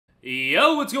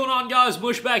Yo, what's going on, guys?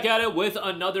 Mush back at it with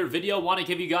another video. Want to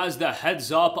give you guys the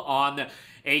heads up on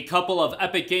a couple of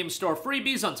Epic Games Store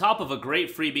freebies on top of a great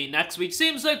freebie next week.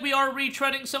 Seems like we are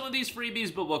retreading some of these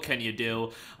freebies, but what can you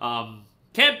do?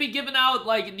 Can't be giving out,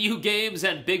 like, new games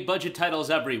and big budget titles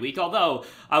every week, although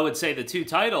I would say the two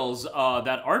titles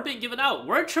that aren't being given out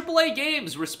were AAA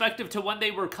games, respective to when they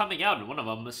were coming out, and one of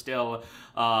them is still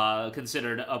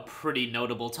considered a pretty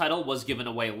notable title, was given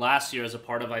away last year as a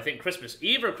part of, I think, Christmas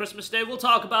Eve or Christmas Day. We'll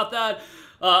talk about that.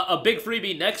 A big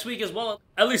freebie next week as well.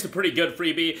 At least a pretty good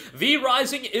freebie. V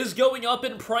Rising is going up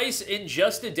in price in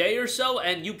just a day or so,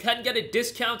 and you can get it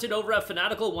discounted over at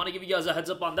Fanatical. Want to give you guys a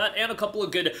heads up on that, and a couple of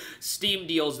good Steam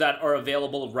deals that are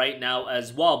available right now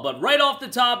as well. But right off the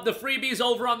top, the freebies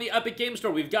over on the Epic Games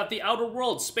Store. We've got the Outer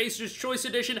Worlds, Spacer's Choice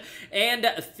Edition, and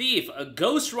Thief.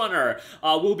 Ghost Runner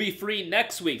will be free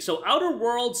next week. So Outer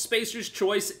Worlds, Spacer's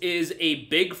Choice is a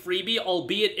big freebie,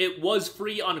 albeit it was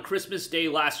free on Christmas Day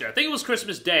last year. I think it was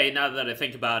Christmas Day, now that I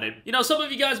think about it. You know, some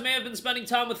of you guys may have been spending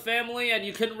time with family and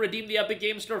you couldn't redeem the Epic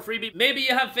Games Store freebie. Maybe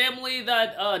you have family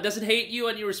that doesn't hate you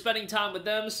and you were spending time with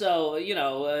them, so, you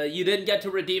know, you didn't get to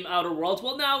redeem Outer Worlds.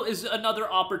 Well, now is another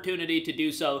opportunity to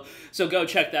do so, so go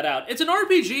check that out. It's an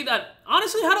RPG that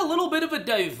honestly had a little bit of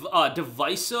a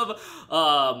divisive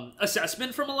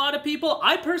assessment from a lot of people.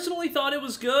 I personally thought it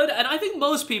was good, and I think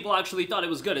most people actually thought it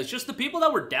was good. It's just the people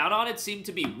that were down on it seemed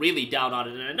to be really down on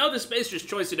it, and I know the Spacer's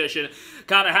Choice Edition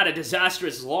kind of had a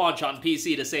disastrous launch on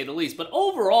PC, to say the least, but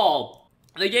overall,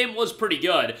 the game was pretty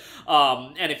good,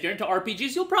 and if you're into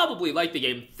RPGs, you'll probably like the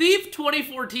game. Thief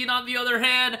 2014, on the other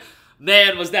hand,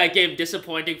 man, was that game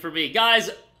disappointing for me.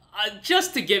 Guys,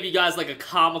 just to give you guys like a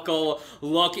comical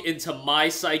look into my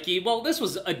psyche, well, this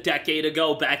was a decade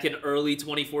ago, back in early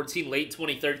 2014, late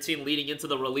 2013, leading into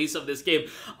the release of this game.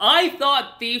 I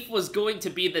thought Thief was going to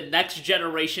be the next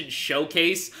generation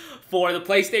showcase for the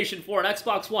PlayStation 4 and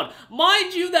Xbox One.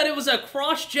 Mind you that it was a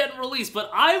cross-gen release, but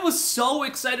I was so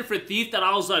excited for Thief that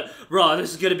I was like, bro,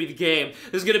 this is gonna be the game.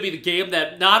 This is gonna be the game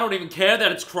that, no, I don't even care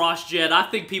that it's cross-gen. I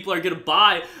think people are gonna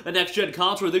buy a next-gen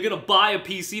console, or they're gonna buy a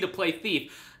PC to play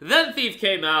Thief. Then Thief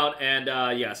came out, and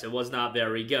yes, it was not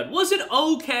very good. Was it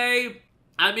okay?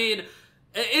 I mean,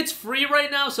 it's free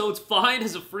right now, so it's fine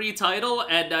as a free title,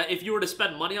 and if you were to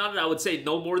spend money on it, I would say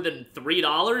no more than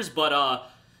 $3,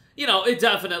 but, you know, it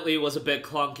definitely was a bit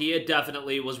clunky. It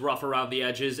definitely was rough around the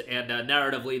edges, and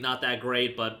narratively not that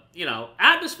great, but, you know,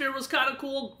 atmosphere was kind of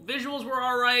cool, visuals were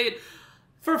alright.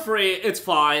 For free, it's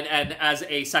fine, and as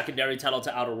a secondary title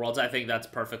to Outer Worlds, I think that's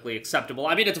perfectly acceptable.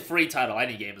 I mean, it's a free title.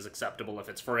 Any game is acceptable if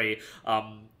it's free.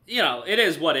 You know, it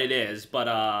is what it is, but,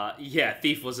 yeah,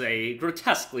 Thief was a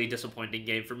grotesquely disappointing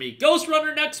game for me. Ghost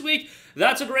Runner next week,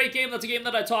 that's a great game. That's a game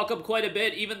that I talk up quite a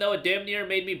bit, even though it damn near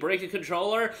made me break a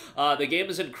controller. The game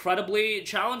is incredibly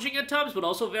challenging at times, but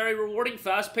also very rewarding,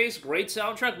 fast-paced, great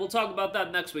soundtrack. We'll talk about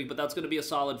that next week, but that's going to be a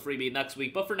solid freebie next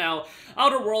week. But for now,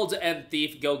 Outer Worlds and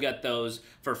Thief, go get those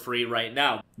for free right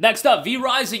now. Next up, V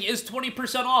Rising is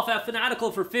 20% off at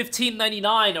Fanatical for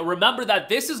 $15.99. Remember that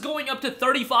this is going up to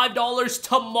 $35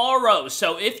 tomorrow,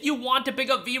 so if you want to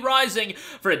pick up V Rising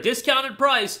for a discounted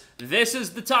price, this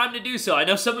is the time to do so. I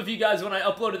know some of you guys, when I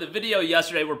uploaded the video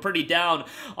yesterday, were pretty down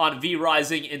on V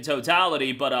Rising in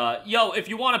totality, but yo, if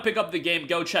you want to pick up the game,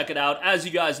 go check it out. As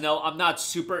you guys know, I'm not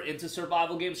super into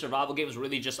survival games. Survival games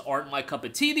really just aren't my cup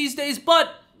of tea these days,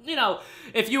 but you know,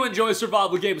 if you enjoy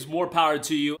survival games, more power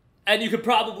to you. And you could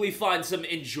probably find some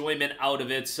enjoyment out of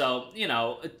it, so, you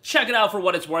know, check it out for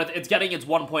what it's worth. It's getting its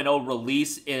 1.0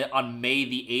 release on May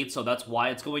the 8th, so that's why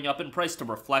it's going up in price, to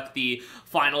reflect the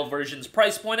final version's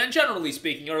price point. And generally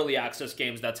speaking, early access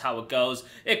games, that's how it goes.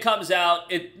 It comes out,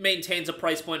 it maintains a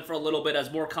price point for a little bit.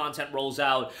 As more content rolls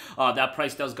out, that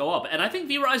price does go up. And I think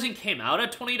V Rising came out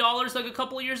at $20 like a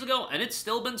couple of years ago, and it's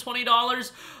still been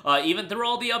 $20, even through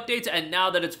all the updates. And now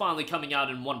that it's finally coming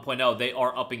out in 1.0, they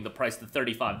are upping the price to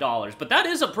 $35. But that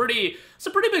is a pretty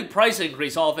big price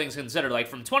increase, all things considered. Like,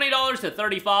 from $20 to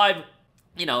 $35,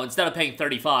 you know, instead of paying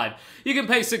 $35, you can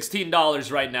pay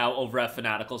 $16 right now over at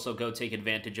Fanatical, so go take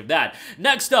advantage of that.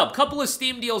 Next up, couple of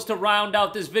Steam deals to round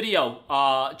out this video.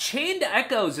 Chained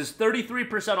Echoes is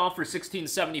 33% off for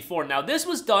 $16.74. Now, this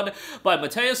was done by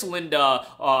Matheus Linda.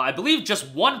 I believe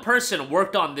just one person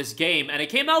worked on this game, and it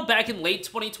came out back in late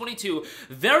 2022.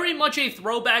 Very much a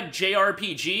throwback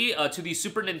JRPG to the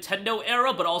Super Nintendo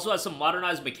era, but also has some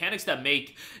modernized mechanics that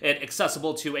make it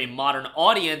accessible to a modern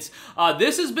audience.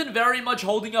 This has been very much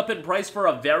holding up in price for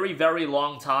a very, very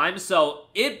long time, so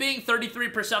it being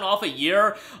 33% off a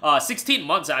year, 16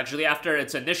 months actually after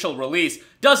its initial release,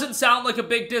 doesn't sound like a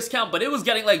big discount, but it was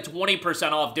getting like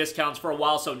 20% off discounts for a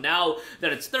while, so now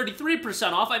that it's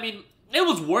 33% off, I mean, it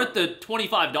was worth the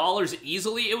 $25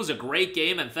 easily. It was a great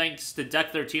game, and thanks to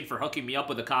Deck13 for hooking me up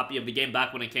with a copy of the game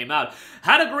back when it came out.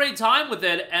 Had a great time with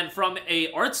it, and from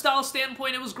a art style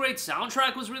standpoint, it was great.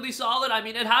 Soundtrack was really solid. I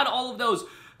mean, it had all of those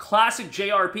classic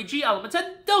JRPG elements,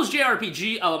 and those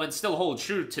JRPG elements still hold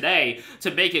true today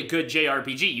to make a good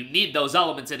JRPG. You need those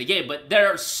elements in a game, but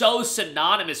they're so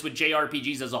synonymous with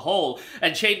JRPGs as a whole,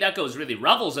 and Chained Echoes really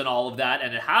revels in all of that,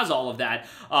 and it has all of that.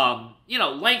 You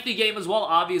know, lengthy game as well,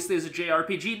 obviously, as a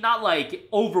JRPG. Not, like,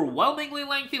 overwhelmingly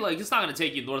lengthy. Like, it's not going to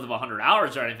take you north of 100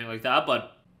 hours or anything like that,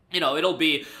 but you know, it'll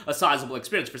be a sizable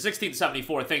experience. For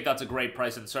 $16.74, I think that's a great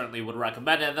price and certainly would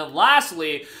recommend it. And then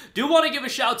lastly, do want to give a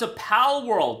shout to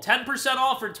Palworld. 10%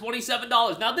 off for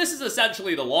 $27. Now, this is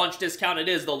essentially the launch discount. It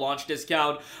is the launch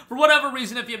discount. For whatever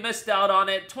reason, if you missed out on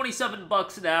it, 27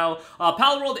 bucks now.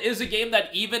 Palworld is a game that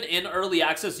even in early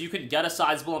access, you can get a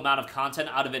sizable amount of content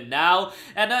out of it now.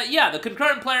 And yeah, the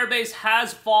concurrent player base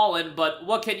has fallen, but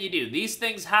what can you do? These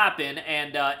things happen,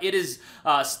 and it is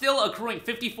still accruing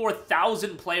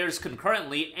 54,000 players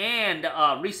concurrently, and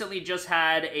recently just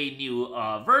had a new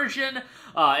version,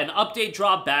 an update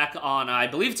drop back on, I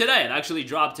believe today. It actually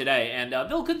dropped today, and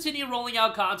they'll continue rolling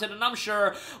out content, and I'm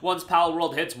sure once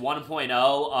Palworld hits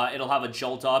 1.0, it'll have a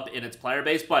jolt up in its player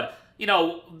base, but you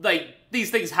know, like, these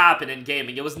things happen in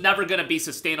gaming. It was never going to be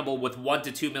sustainable with 1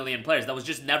 to 2 million players. That was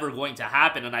just never going to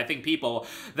happen, and I think people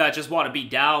that just want to be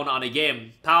down on a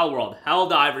game, Palworld,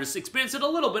 Helldivers, experienced it a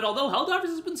little bit, although Helldivers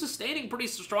has been sustaining pretty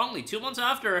strongly. 2 months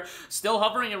after, still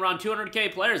hovering around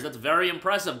 200k players. That's very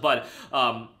impressive, but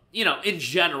you know, in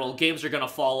general, games are going to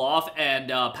fall off, and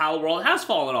Palworld has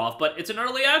fallen off, but it's an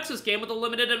early access game with a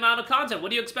limited amount of content. What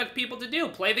do you expect people to do?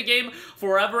 Play the game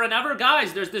forever and ever?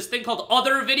 Guys, there's this thing called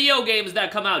other video games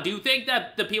that come out. Do you think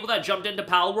that the people that jumped into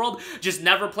Palworld just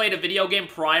never played a video game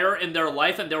prior in their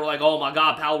life, and they were like, oh my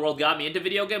god, Palworld got me into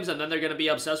video games, and then they're going to be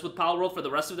obsessed with Palworld for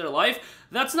the rest of their life?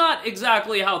 That's not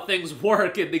exactly how things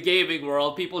work in the gaming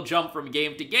world. People jump from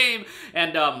game to game,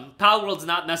 and Palworld's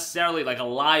not necessarily like a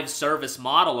live service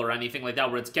model or anything like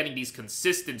that, where it's getting these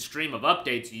consistent stream of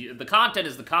updates. The content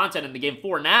is the content in the game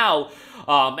for now,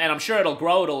 and I'm sure it'll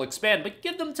grow, it'll expand, but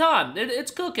give them time.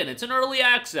 It's cooking. It's an early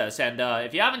access, and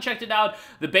if you haven't checked it out,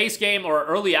 the base game, or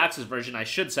early access version, I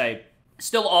should say,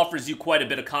 still offers you quite a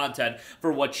bit of content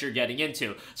for what you're getting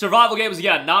into. Survival games,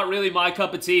 again, not really my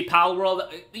cup of tea.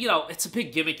 Palworld, you know, it's a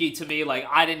bit gimmicky to me. Like,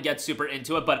 I didn't get super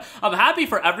into it, but I'm happy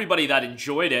for everybody that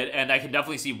enjoyed it, and I can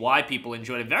definitely see why people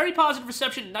enjoyed it. Very positive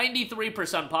reception,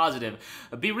 93% positive.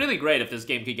 It'd be really great if this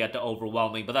game could get to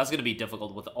overwhelming, but that's going to be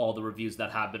difficult with all the reviews that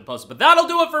have been posted. But that'll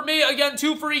do it for me. Again,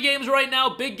 2 free games right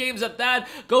now, big games at that.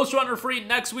 Ghost Runner free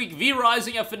next week, V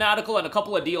Rising at Fanatical, and a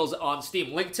couple of deals on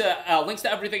Steam. Links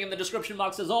to everything in the description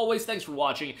box as always. Thanks for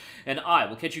watching, and I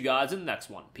will catch you guys in the next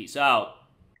one. Peace out.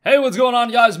 Hey, what's going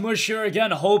on, guys? Mush here again.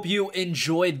 Hope you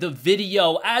enjoyed the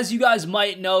video. As you guys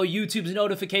might know, YouTube's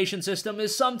notification system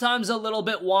is sometimes a little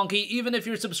bit wonky, even if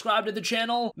you're subscribed to the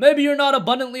channel. Maybe you're not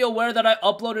abundantly aware that I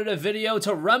uploaded a video.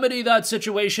 To remedy that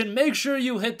situation, make sure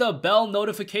you hit the bell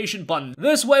notification button.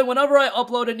 This way, whenever I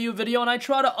upload a new video, and I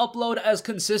try to upload as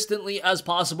consistently as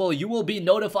possible, you will be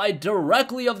notified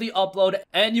directly of the upload,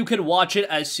 and you can watch it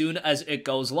as soon as it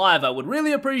goes live. I would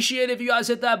really appreciate it if you guys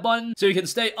hit that button so you can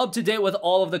stay up to date with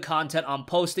all of the content I'm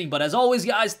posting. But as always,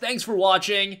 guys, thanks for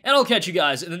watching, and I'll catch you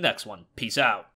guys in the next one. Peace out.